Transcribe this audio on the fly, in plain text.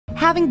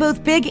Having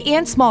both big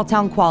and small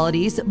town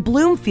qualities,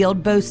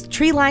 Bloomfield boasts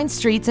tree-lined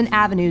streets and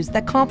avenues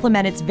that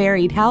complement its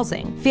varied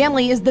housing.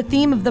 Family is the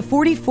theme of the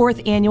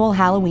 44th annual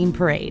Halloween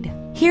Parade.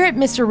 Here at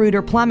Mr.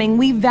 Rooter Plumbing,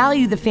 we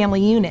value the family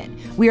unit.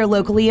 We are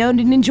locally owned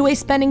and enjoy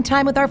spending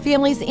time with our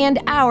families and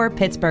our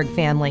Pittsburgh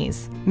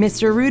families.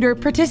 Mr. Rooter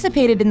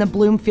participated in the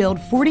Bloomfield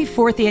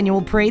 44th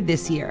Annual Parade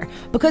this year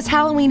because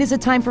Halloween is a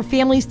time for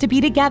families to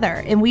be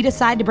together, and we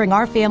decide to bring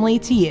our family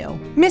to you.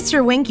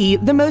 Mr. Winky,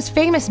 the most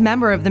famous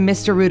member of the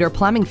Mr. Rooter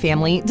Plumbing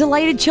family,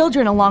 delighted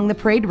children along the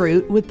parade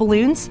route with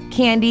balloons,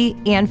 candy,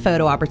 and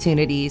photo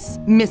opportunities.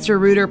 Mr.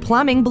 Rooter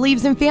Plumbing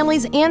believes in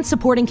families and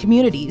supporting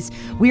communities.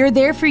 We are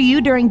there for you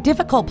during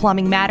difficult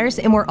plumbing matters,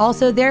 and we're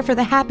also there for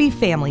the happy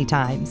family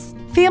times.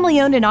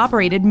 Family-owned and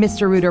operated,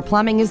 Mr. Rooter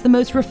Plumbing is the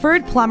most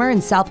referred plumber in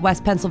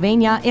Southwest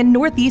Pennsylvania and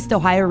Northeast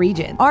Ohio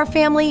region. Our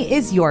family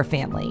is your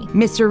family.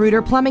 Mr.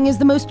 Rooter Plumbing is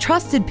the most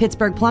trusted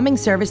Pittsburgh plumbing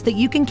service that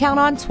you can count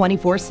on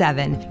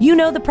 24/7. You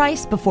know the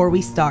price before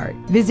we start.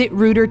 Visit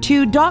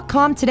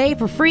Rooter2.com today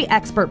for free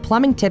expert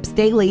plumbing tips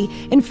daily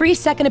and free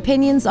second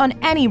opinions on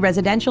any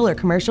residential or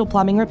commercial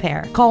plumbing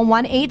repair. Call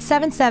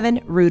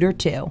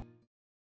 1-877-ROOTER2.